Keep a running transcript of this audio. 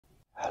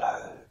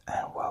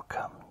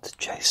to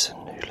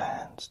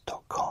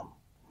jasonnewland.com.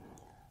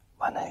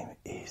 My name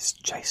is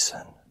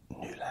Jason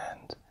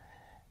Newland.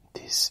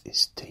 This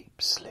is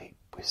Deep Sleep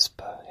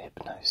Whisper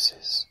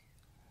Hypnosis.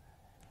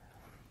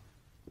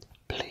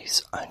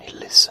 Please only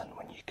listen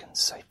when you can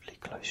safely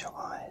close your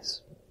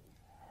eyes.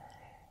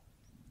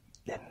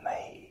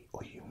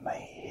 You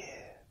may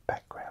hear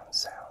background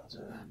sounds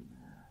of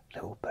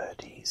little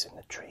birdies in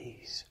the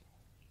trees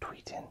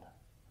tweeting.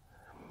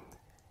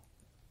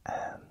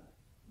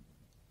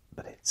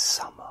 But it's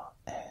summer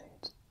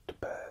and the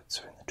birds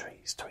are in the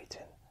trees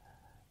tweeting,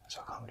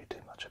 so I can't really do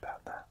much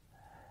about that.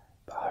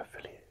 But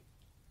hopefully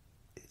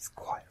it's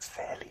quite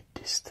fairly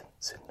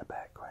distant in the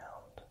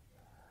background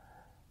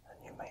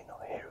and you may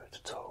not hear it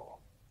at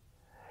all.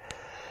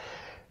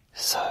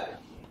 So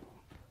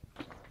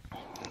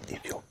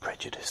if you're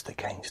prejudiced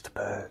against the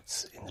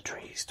birds in the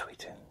trees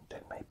tweeting,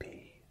 then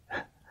maybe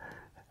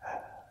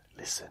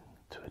listen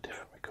to a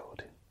different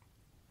recording.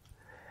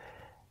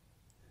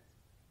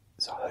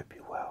 So I hope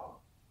you're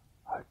well.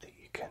 I hope that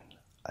you can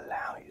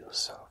allow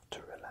yourself to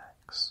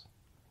relax.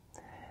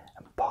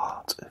 And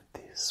part of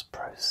this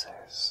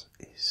process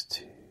is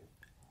to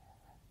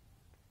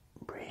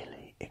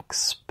really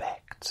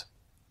expect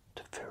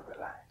to feel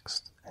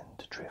relaxed and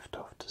to drift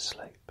off to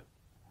sleep.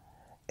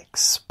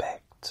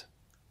 Expect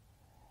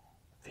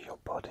for your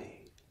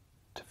body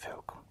to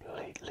feel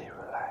completely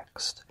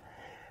relaxed,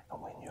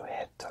 and when your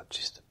head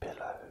touches the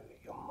pillow,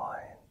 your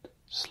mind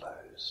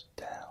slows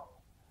down.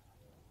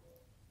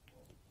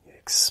 You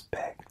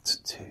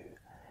expect to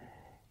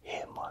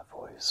hear my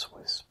voice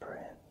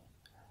whispering.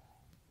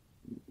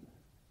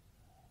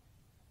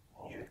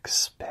 You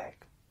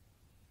expect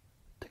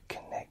the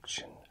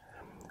connection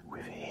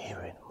with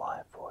hearing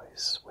my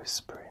voice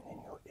whispering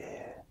in your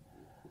ear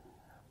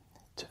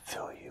to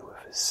fill you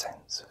with a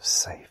sense of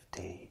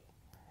safety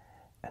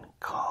and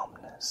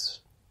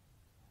calmness.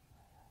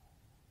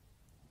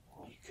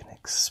 You can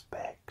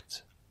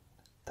expect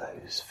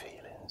those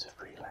feelings of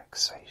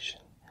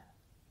relaxation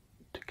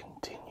to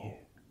continue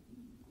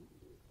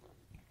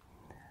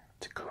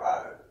to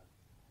grow,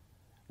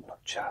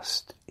 not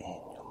just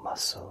in your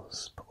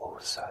muscles but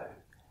also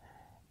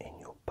in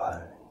your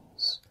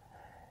bones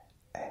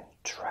and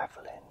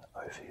travelling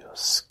over your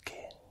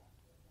skin,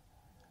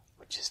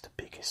 which is the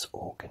biggest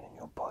organ in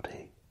your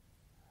body,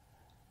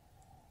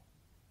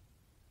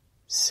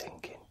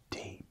 sinking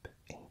deep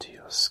into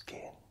your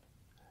skin,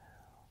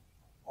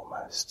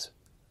 almost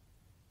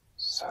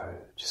so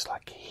just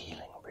like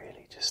healing,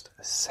 really, just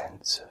a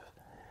sense of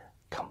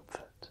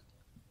comfort.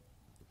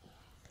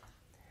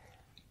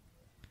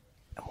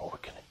 And what we're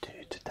going to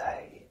do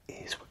today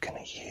is we're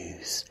going to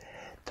use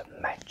the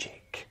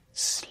magic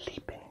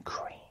sleeping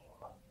cream.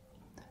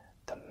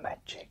 The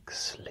magic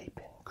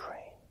sleeping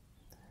cream.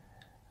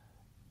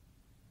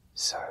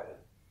 So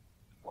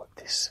what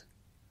this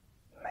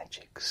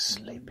magic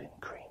sleeping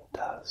cream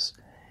does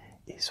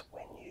is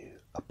when you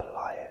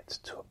apply it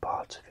to a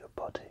part of your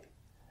body,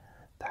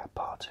 that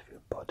part of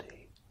your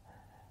body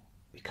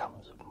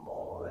becomes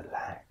more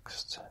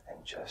relaxed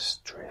and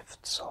just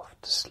drifts off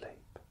to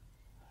sleep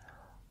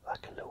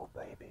like a little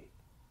baby,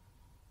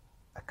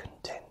 a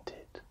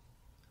contented,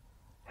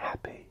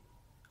 happy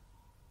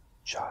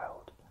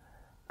child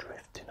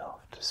drifting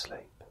off to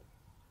sleep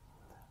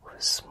with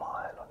a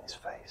smile on his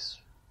face.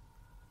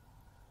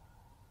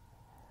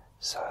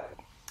 So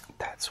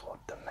that's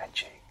what the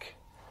magic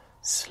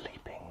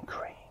sleeping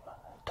cream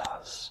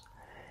does,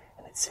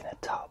 and it's in a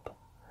tub.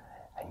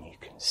 And you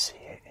can see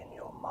it in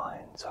your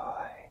mind's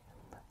eye,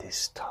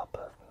 this tub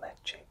of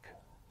magic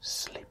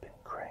sleeping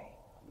cream.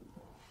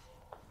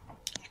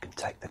 You can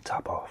take the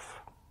tub off.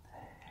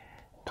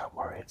 Don't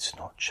worry, it's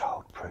not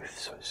childproof,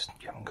 so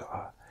you haven't got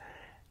to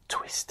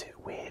twist it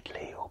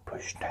weirdly or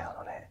push down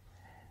on it.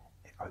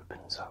 It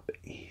opens up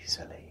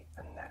easily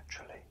and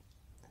naturally.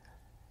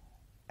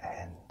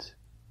 And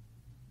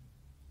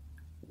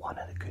one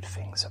of the good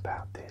things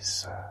about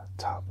this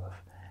tub of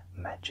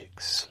magic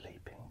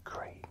sleeping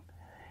cream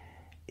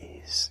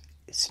is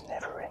it's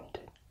never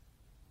ending.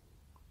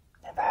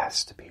 Never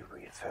has to be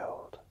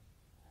refilled.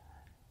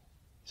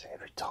 So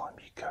every time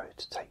you go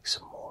to take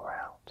some more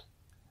out,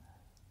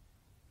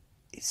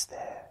 it's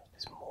there.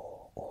 There's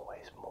more,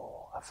 always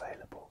more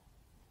available,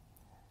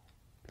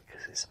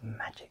 because it's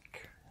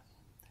magic.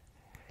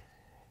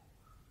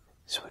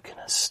 So we're going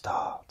to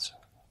start.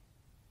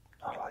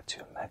 I like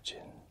to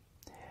imagine,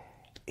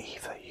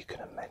 either you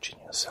can imagine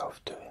yourself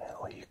doing it,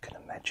 or you can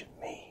imagine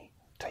me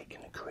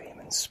taking the cream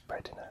and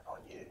spreading it on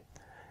you,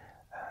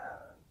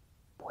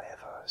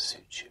 whatever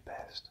suits you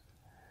best.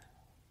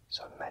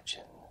 So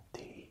imagine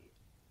the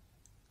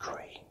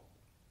cream,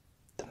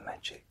 the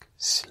magic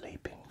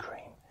sleeping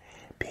cream,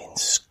 being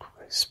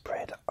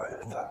spread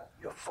over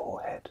your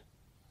forehead,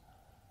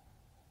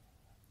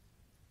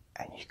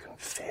 and you can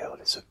feel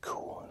there's a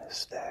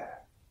coolness there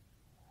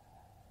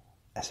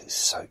as it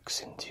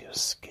soaks into your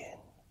skin.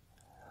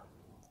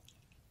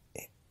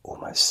 It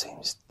almost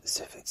seems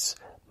as if it's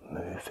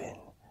moving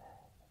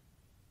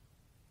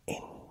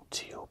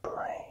into your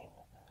brain,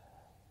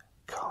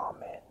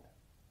 calming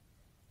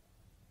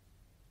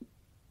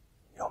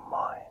your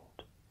mind.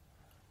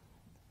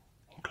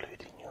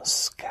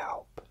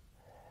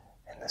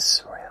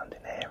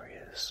 surrounding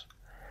areas.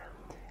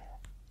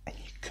 And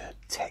you could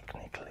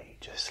technically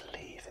just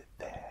leave it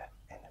there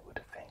and it would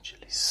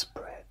eventually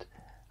spread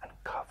and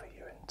cover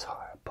your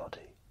entire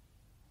body.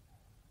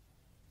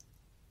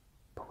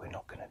 But we're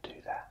not going to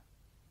do that.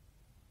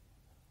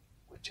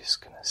 We're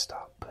just going to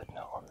start putting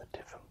it on the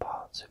different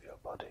parts of your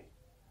body.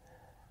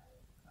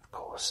 Of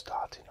course,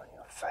 starting on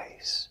your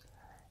face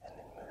and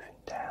then moving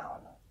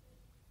down,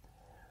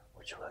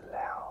 which will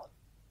allow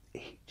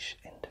each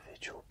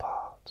individual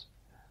part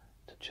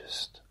to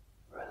just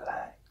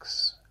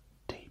relax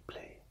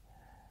deeply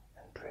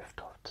and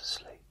drift off to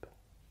sleep.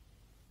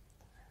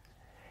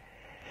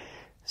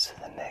 So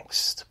the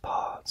next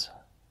part,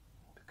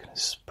 we're going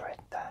to spread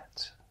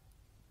that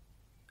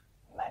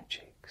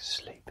magic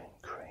sleeping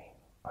cream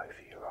over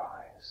your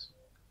eyes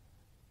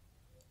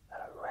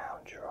and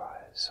around your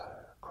eyes, so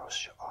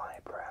across your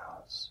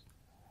eyebrows,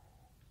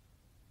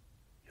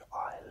 your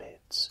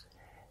eyelids.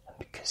 And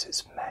because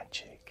it's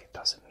magic, it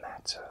doesn't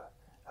matter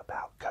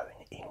about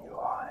going in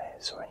your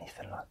eyes or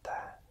anything like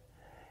that.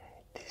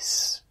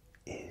 This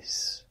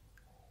is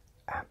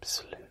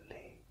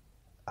absolutely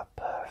a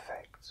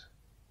perfect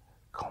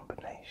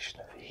combination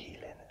of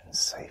healing and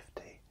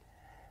safety,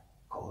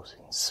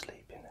 causing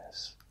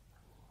sleepiness.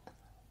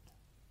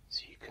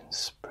 So you can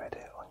spread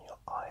it on your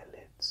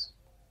eyelids.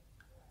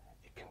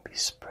 It can be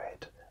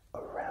spread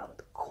around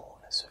the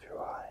corners of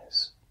your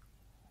eyes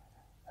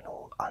and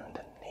all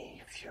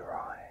underneath your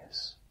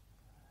eyes,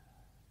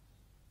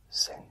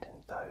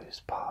 sending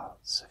those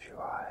parts of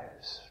your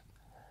eyes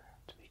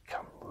to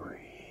become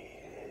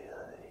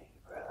really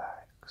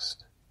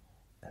relaxed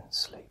and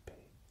sleepy.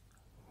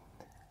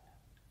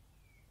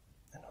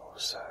 And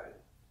also,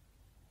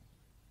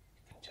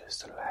 you can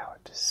just allow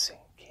it to sink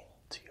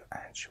into your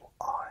actual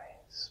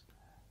eyes,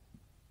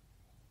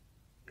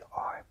 your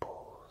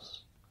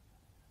eyeballs,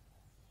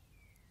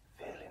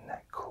 feeling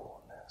that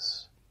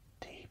coolness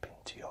deep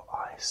into your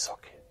eye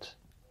socket,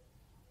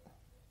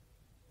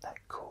 that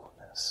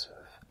coolness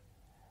of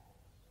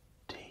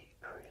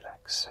deep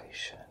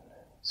relaxation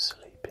and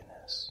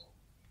sleepiness.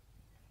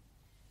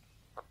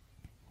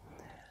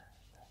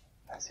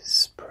 As it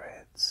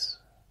spreads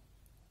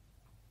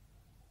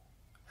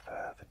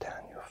further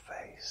down your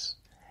face,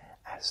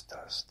 as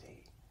does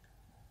the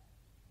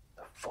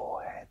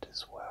forehead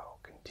as well,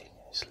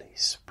 continuously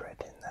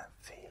spreading that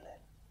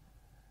feeling.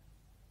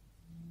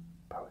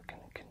 But we're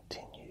going to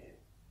continue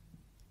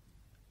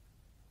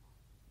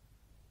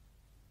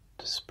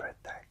to spread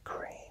that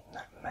cream,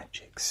 that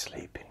magic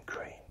sleeping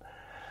cream,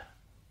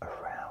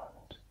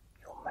 around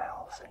your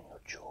mouth and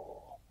your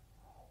jaw,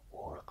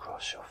 all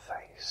across your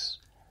face,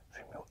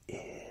 from your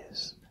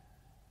ears,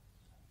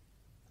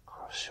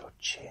 across your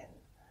chin,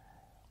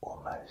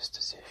 almost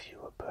as if you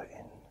were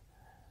putting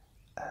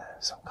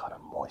some kind of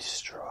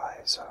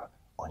moisturizer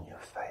on your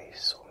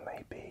face, or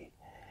maybe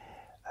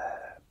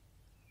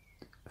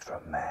for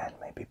a man,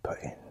 maybe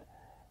putting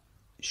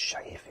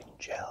shaving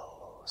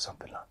gel or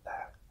something like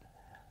that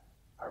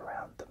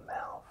around the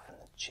mouth and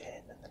the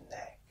chin and the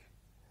neck.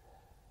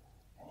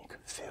 And you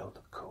can feel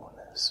the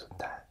coolness of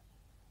that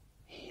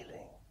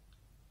healing,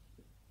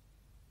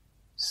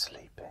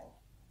 sleeping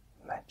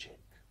magic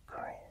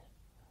cream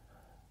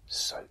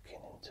soaking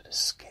into the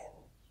skin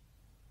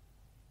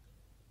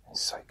and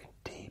soaking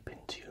deep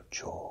into your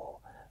jaw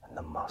and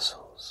the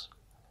muscles,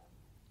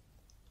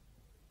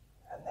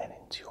 and then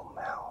into your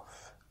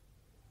mouth,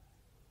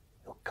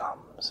 your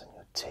gums and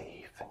your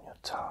teeth and your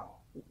tongue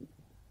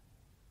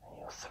and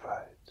your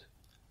throat.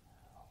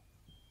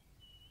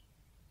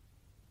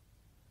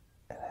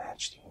 And it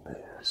actually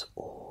moves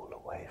all the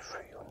way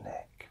through your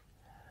neck,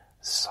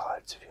 the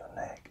sides of your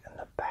neck and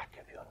the back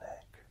of your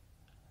neck.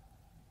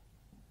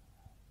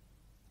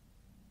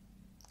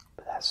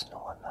 But that's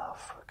not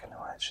enough. We're going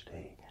to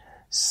actually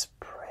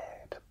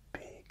spread a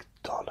big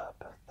dollop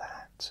of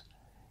that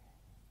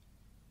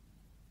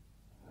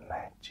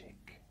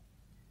magic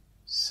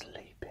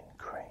sleeping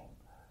cream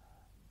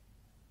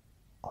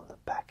on the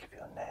back of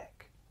your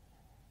neck,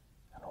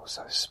 and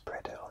also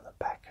spread it on the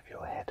back of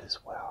your head as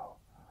well.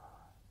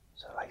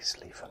 So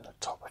basically from the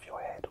top of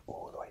your head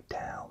all the way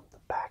down the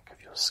back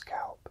of your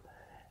scalp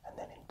and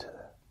then into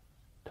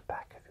the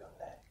back of your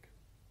neck.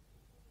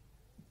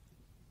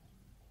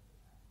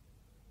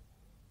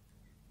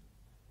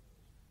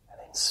 And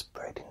then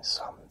spreading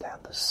some down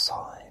the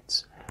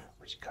sides,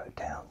 which go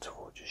down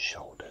towards your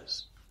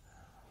shoulders.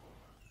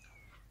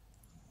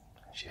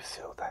 As you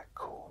feel that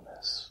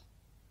coolness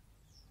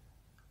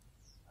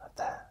of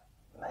that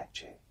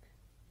magic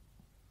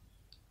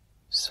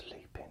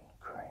sleeping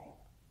cream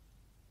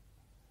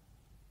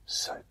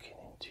soaking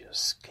into your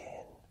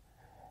skin,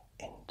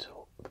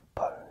 into the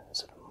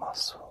bones and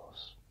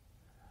muscles,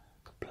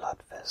 the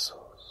blood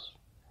vessels,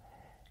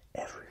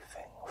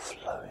 everything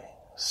flowing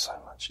so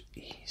much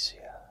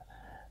easier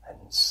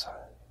and so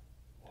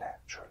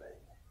naturally.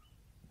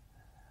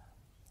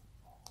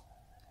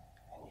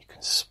 And you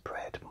can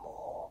spread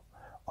more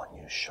on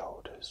your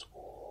shoulders,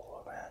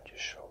 all around your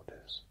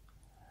shoulders,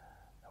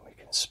 and we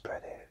can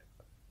spread it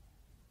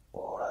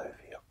all over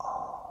your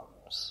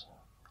arms,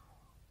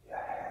 your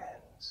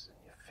hands and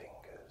your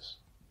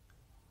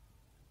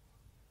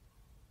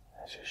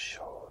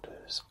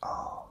those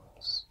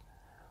arms,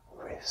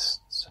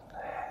 wrists and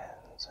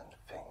hands and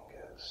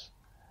fingers.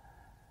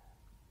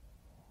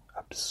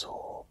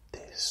 Absorb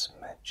this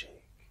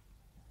magic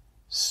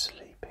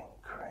sleeping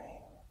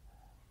cream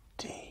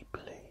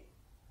deeply,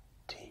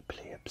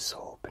 deeply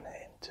absorbing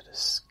it into the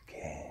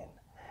skin,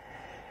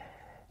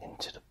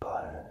 into the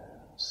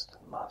bones,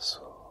 the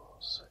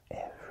muscles,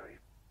 every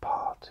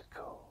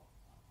particle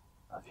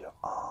of your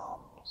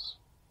arms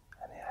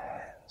and your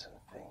hands and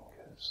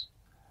fingers,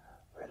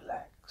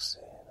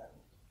 relaxing and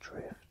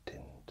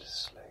drifting to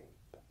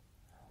sleep.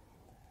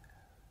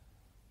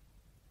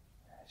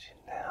 As you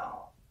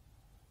now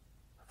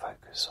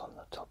focus on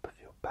the top of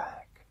your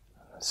back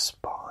and the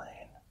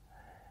spine,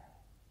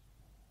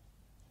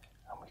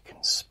 and we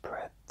can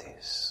spread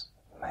this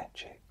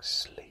magic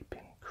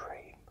sleeping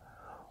cream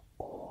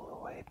all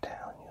the way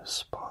down your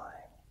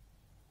spine,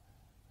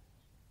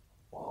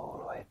 all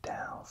the way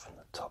down from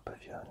the top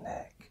of your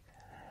neck,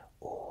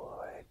 all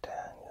the way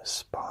down your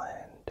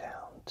spine,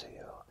 down to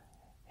your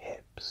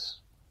hips.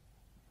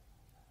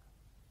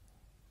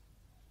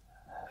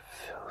 It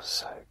feels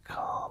so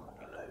calm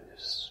and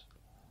loose,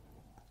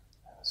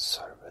 and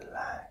so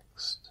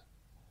relaxed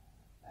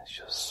as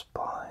your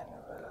spine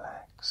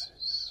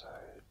relaxes so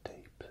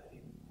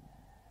deeply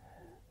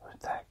with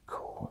that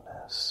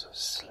coolness of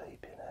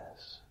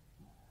sleepiness.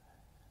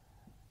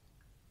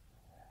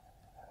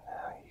 And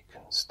now you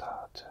can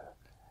start to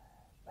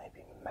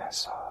maybe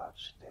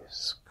massage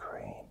this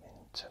cream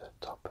into the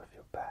top of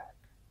your back.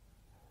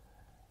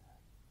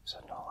 So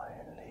not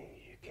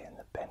only you get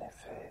the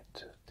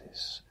benefit of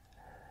this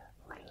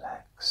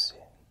relaxing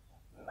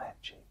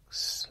magic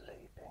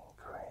sleeping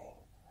cream,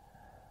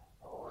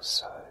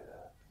 also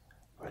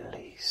the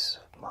release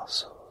of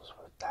muscles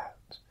with that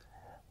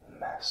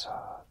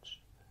massage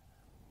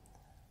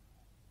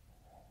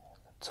at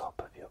the top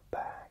of your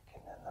back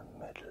and in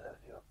the middle of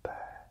your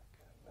back,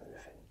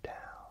 moving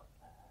down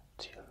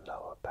to your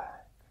lower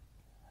back.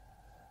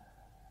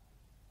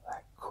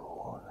 That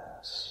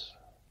coolness,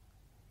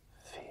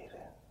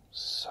 feeling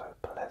so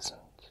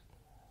pleasant,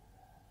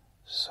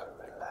 so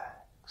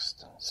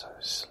relaxed and so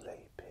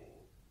sleepy.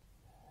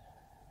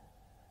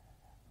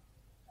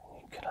 And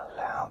you can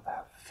allow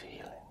that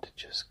feeling to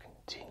just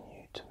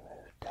continue to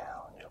move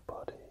down your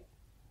body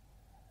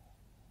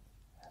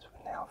as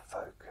we now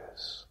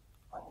focus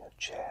on your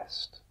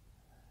chest,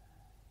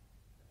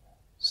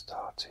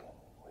 starting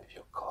with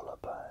your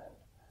collarbone,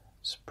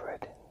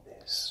 spreading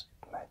this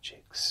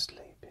magic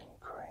sleeping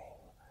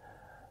cream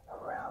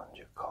around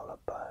your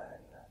collarbone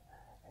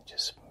and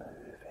just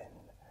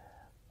moving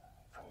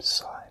from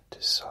side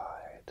to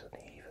side on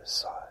either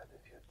side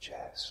of your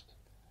chest.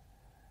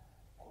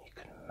 And you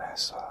can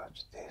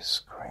massage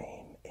this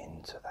cream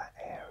into that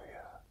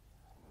area,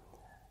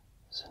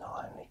 so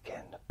not only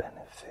getting the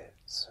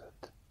benefits of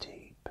the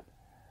deep,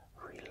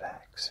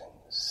 relaxing,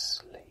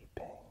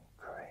 sleeping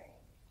cream,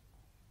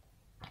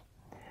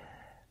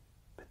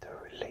 but the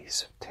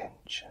release of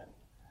tension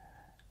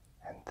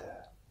and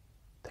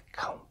the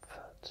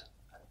comfort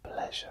and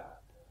pleasure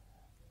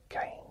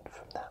gained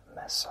from that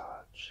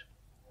massage,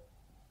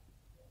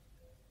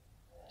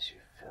 as you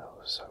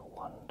feel so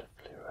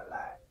wonderfully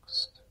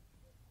relaxed.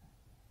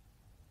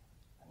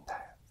 And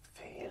that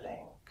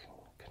feeling can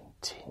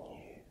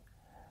continue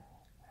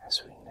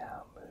as we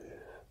now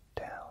move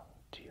down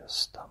to your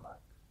stomach,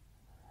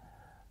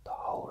 the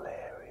whole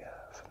area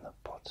from the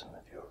bottom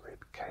of your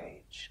rib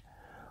cage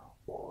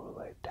all the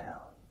way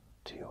down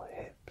to your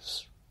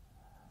hips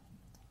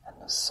and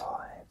the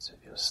sides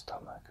of your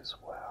stomach as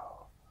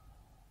well,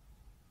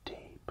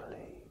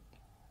 deeply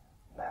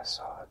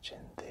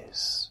massaging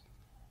this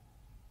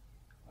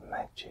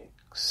magic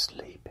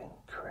sleeping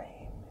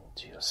cream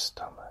into your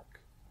stomach.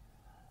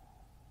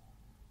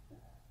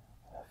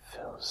 And it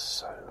feels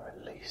so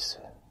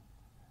releasing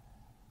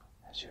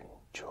as you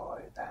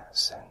enjoy that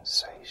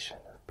sensation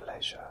of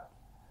pleasure,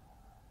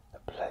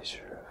 the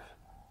pleasure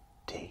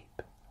of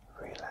deep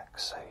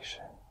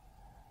relaxation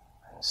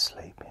and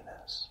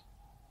sleepiness,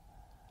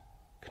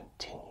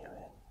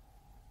 continuing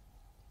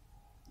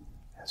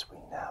as we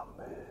now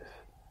move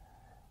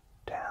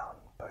down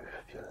both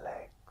of your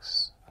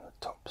legs from the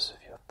tops of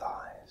your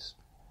thighs,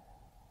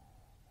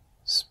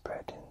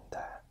 spreading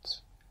that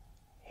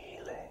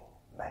healing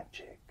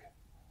magic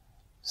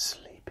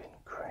sleeping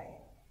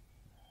cream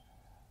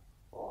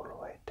all the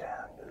way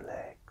down your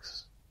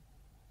legs,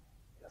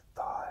 your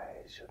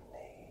thighs, your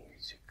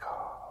knees, your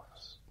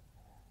calves,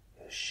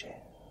 your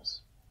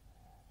shins,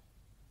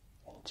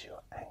 into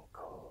your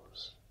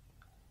ankles,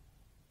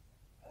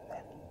 and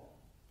then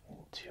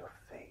into your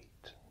feet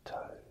and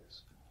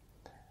toes,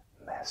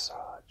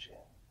 massaging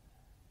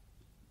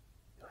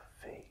your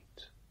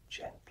feet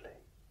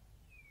gently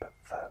but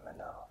firm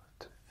enough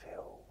to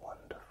feel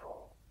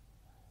wonderful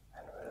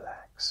and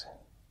relaxing,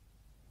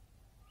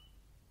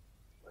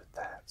 with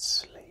that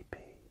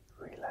sleepy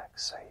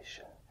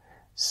relaxation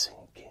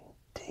sinking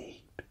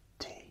deep,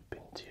 deep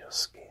into your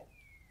skin,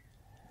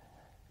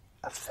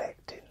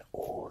 affecting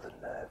all the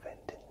nerve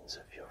endings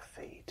of your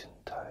feet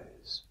and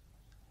toes,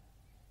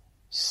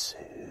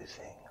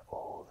 soothing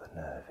all the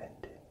nerve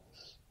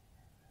endings,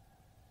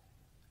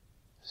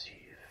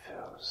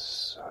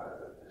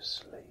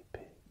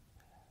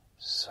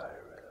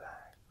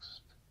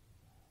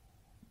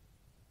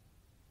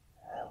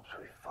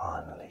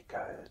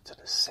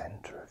 the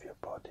center of your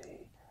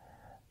body,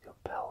 your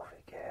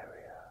pelvic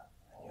area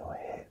and your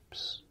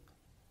hips,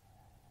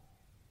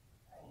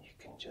 and you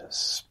can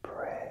just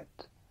spread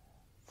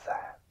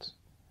that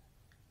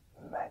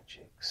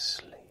magic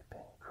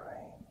sleeping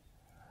cream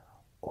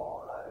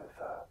all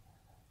over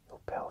your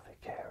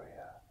pelvic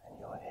area and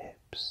your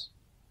hips,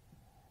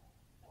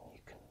 and you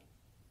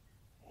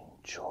can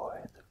enjoy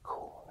the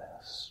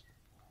coolness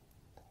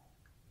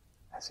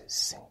as it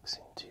sinks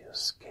into your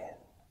skin,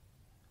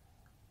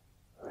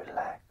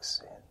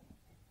 relaxing.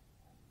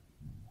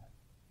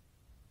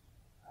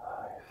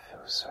 Oh, you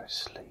feel so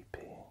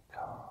sleepy and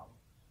calm,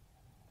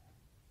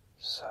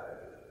 so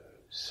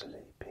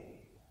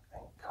sleepy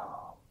and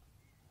calm,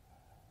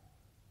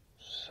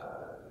 so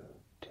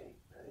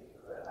deeply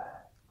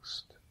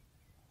relaxed.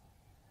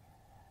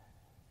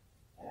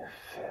 It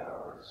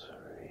feels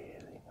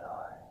really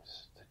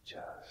nice to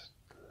just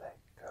let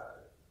go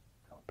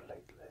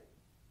completely.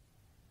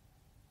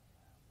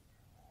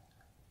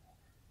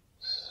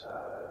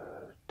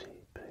 So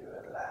deeply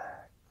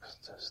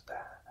relaxed as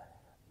that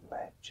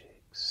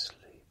magic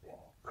sleeping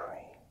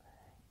cream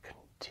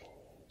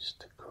continues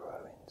to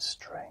grow in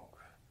strength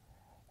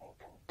and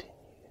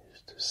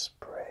continues to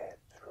spread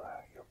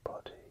throughout your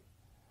body,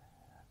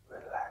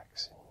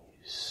 relaxing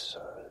you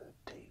so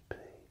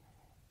deeply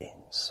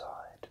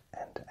inside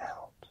and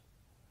out,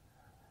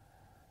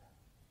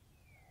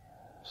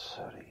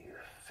 so that you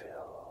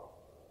feel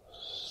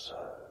so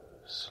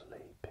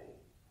sleepy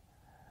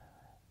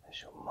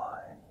as your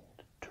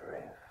mind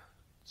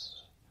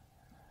drifts.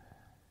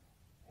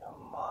 Your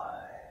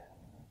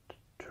mind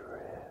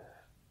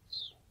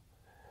drifts,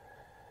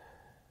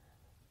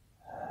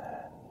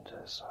 and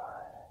as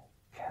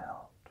I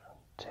count from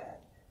 10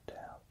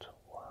 down to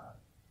 1,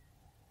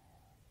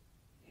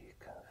 you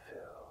can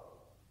feel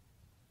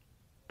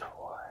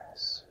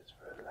twice as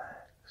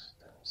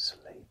relaxed and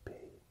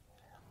sleepy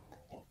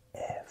in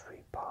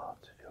every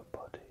part of your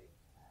body.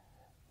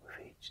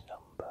 With each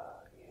number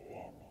you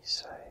hear me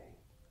say,